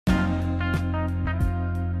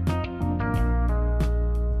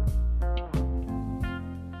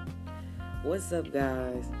What's up,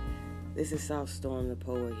 guys? This is Soft Storm the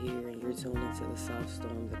Poet here, and you're tuned into the Soft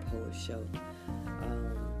Storm the Poet show.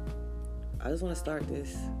 I just want to start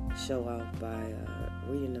this show off by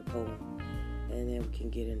reading a poem, and then we can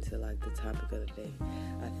get into the topic of the day.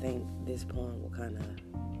 I think this poem will kind of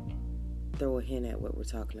throw a hint at what we're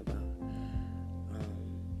talking about.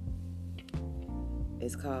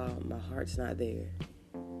 It's called My Heart's Not There.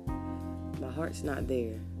 My heart's not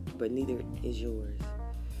there, but neither is yours.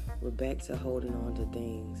 We're back to holding on to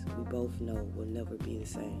things we both know will never be the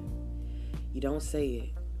same. You don't say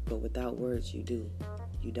it, but without words you do.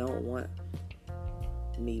 You don't want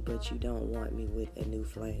me, but you don't want me with a new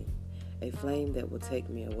flame. A flame that will take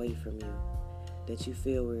me away from you, that you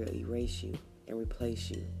feel will erase you and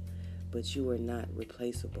replace you. But you are not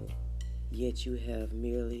replaceable, yet you have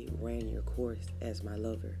merely ran your course as my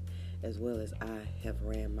lover, as well as I have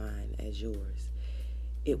ran mine as yours.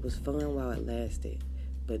 It was fun while it lasted,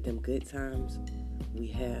 but them good times, we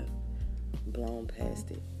have blown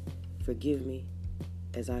past it. Forgive me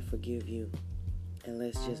as I forgive you, and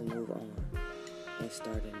let's just move on and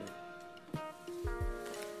start anew.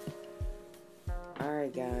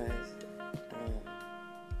 Alright, guys,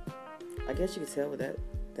 I guess you can tell what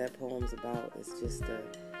that poem's about. It's just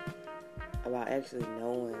about actually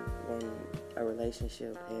knowing when a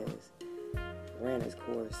relationship has ran its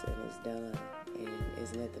course and it's done, and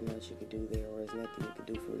there's nothing else you could do there, or there's nothing you could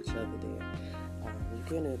do for each other there. You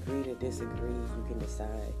can agree to disagree. You can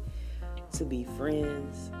decide to be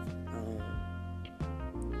friends,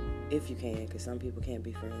 if you can, because some people can't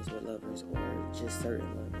be friends with lovers or just certain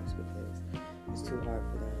lovers because it's too hard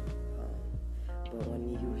for them. But when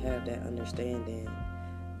you have that understanding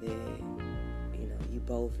that, you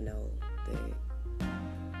both know that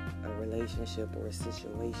a relationship or a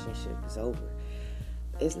situationship is over,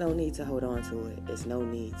 it's no need to hold on to it. It's no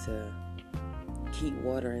need to keep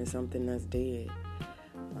watering something that's dead.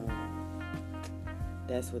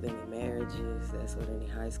 That's with any marriages, that's with any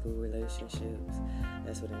high school relationships,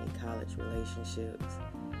 that's with any college relationships.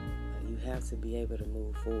 You have to be able to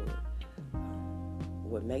move forward.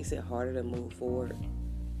 What makes it harder to move forward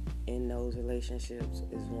in those relationships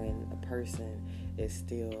is when a person is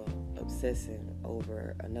still obsessing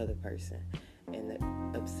over another person, and the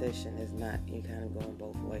obsession is not, you kind of going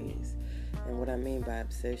both ways. And what I mean by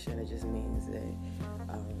obsession, it just means that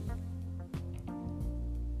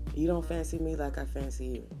you don't fancy me like I fancy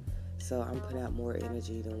you, so I'm putting out more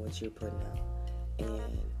energy than what you're putting out,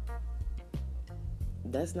 and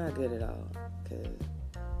that's not good at all. Because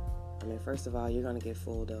first of all, you're gonna get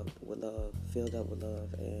filled up with love,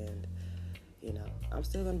 and I'm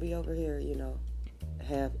still gonna be over here,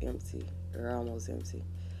 half empty or almost empty,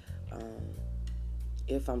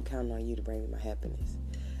 if I'm counting on you to bring me my happiness.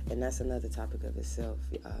 And that's another topic of itself.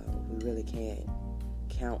 We really can't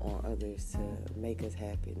count on others to make us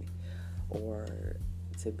happy or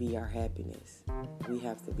to be our happiness. We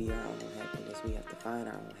have to be our own happiness. We have to find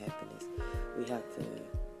our own happiness. We have to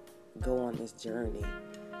go on this journey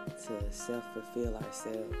to self-fulfill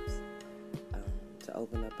ourselves, to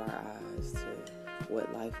open up our eyes to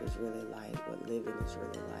what life is really like, what living is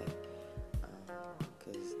really like.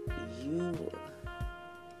 Because you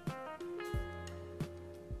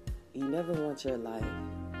never want your life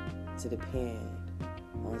to depend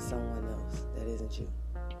on someone else that isn't you.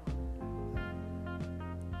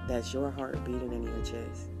 That's your heart beating in your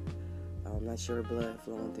chest. That's your blood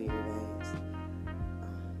flowing through your veins.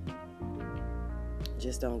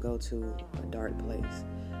 Just don't go to a dark place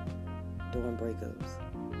during breakups.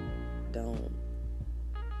 Don't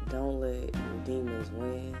let your demons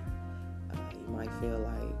win. You might feel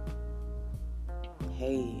like,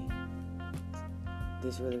 hey,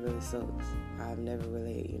 this really, really sucks. I've never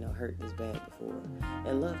really, hurt this bad before.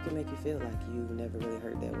 And love can make you feel like you've never really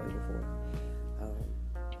hurt that way before.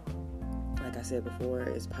 Like I said before,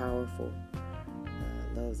 it's powerful.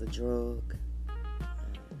 Love's a drug.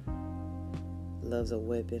 Love's a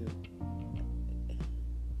weapon.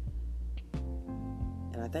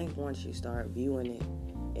 And I think once you start viewing it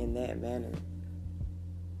in that manner,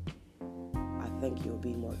 I think you'll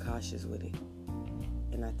be more cautious with it.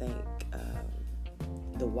 And I think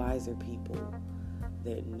the wiser people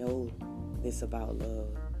that know this about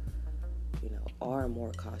love, are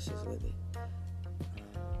more cautious with it.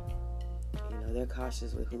 They're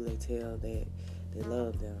cautious with who they tell that they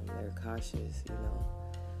love them. They're cautious,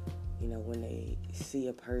 when they see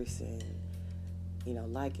a person,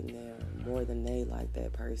 liking them more than they like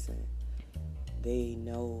that person. They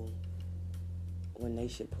know when they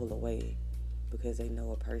should pull away, because they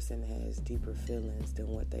know a person has deeper feelings than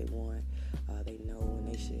what they want. They know when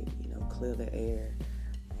they should, clear the air.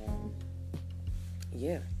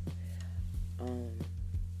 Yeah.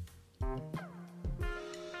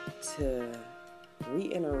 To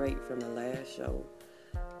reiterate from the last show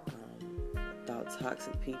about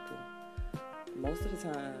toxic people, most of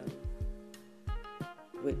the time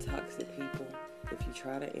with toxic people, if you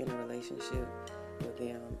try to end a relationship with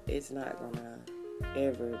them, it's not gonna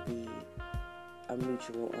ever be a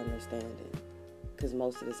mutual understanding, because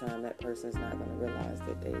most of the time that person's not gonna realize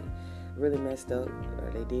that they really messed up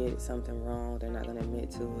or they did something wrong. They're not gonna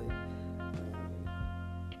admit to it.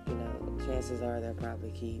 Chances are they'll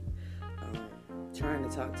probably keep trying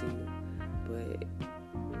to talk to you, but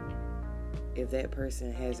if that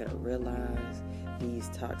person hasn't realized these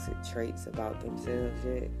toxic traits about themselves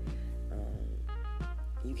yet,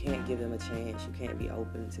 you can't give them a chance. You can't be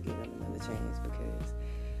open to give them another chance, because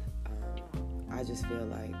I just feel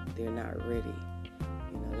like they're not ready.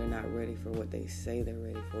 They're not ready for what they say they're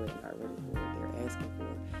ready for. They're not ready for what they're asking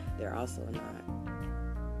for. They're also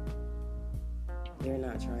they're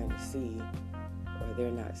not trying to see, or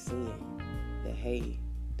they're not seeing that, hey,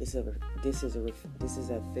 this is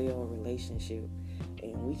a failed relationship,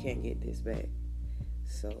 and we can't get this back.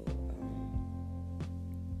 So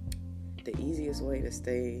the easiest way to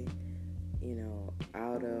stay,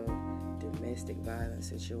 out of domestic violence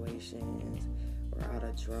situations or out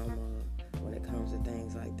of drama when it comes to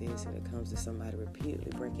things like this, when it comes to somebody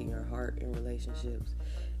repeatedly breaking your heart in relationships,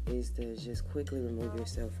 is to just quickly remove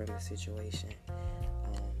yourself from the situation.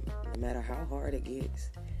 No matter how hard it gets,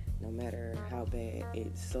 no matter how bad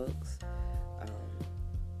it sucks,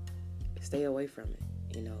 stay away from it.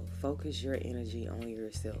 Focus your energy on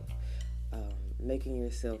yourself, making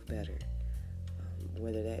yourself better.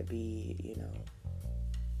 Whether that be,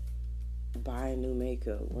 buying new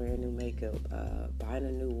makeup, wearing new makeup, buying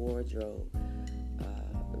a new wardrobe,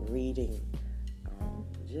 reading,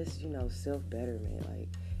 just, self-betterment,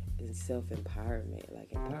 and self-empowerment.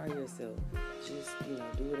 Empower yourself. Just,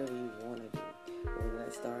 do whatever you want to do. Whether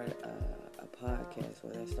that start a podcast,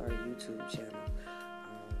 whether that start a YouTube channel,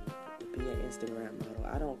 be an Instagram model.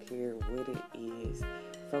 I don't care what it is.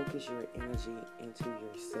 Focus your energy into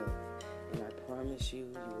yourself. And I promise you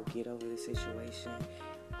will get over the situation.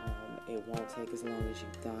 It won't take as long as you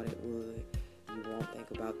thought it would. You won't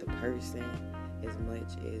think about the person as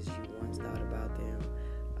much as you once thought about them.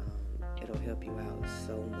 It'll help you out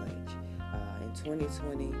so much. In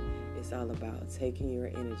 2020, it's all about taking your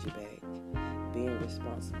energy back, being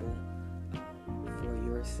responsible for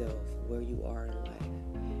yourself, where you are in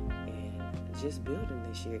life, and just building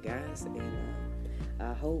this year, guys. And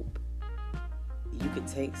I hope you could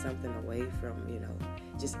take something away from,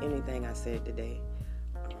 just anything I said today.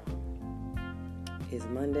 It's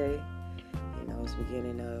Monday, it's the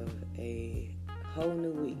beginning of a whole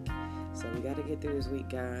new week. So we got to get through this week,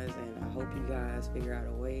 guys, and I hope you guys figure out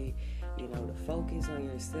a way, to focus on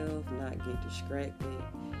yourself, not get distracted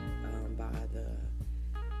by the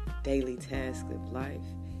daily tasks of life.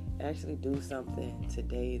 Actually do something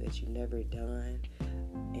today that you've never done,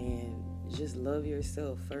 and just love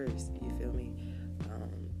yourself first. You feel me?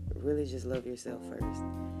 Really just love yourself first.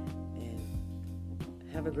 And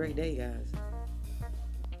have a great day, guys.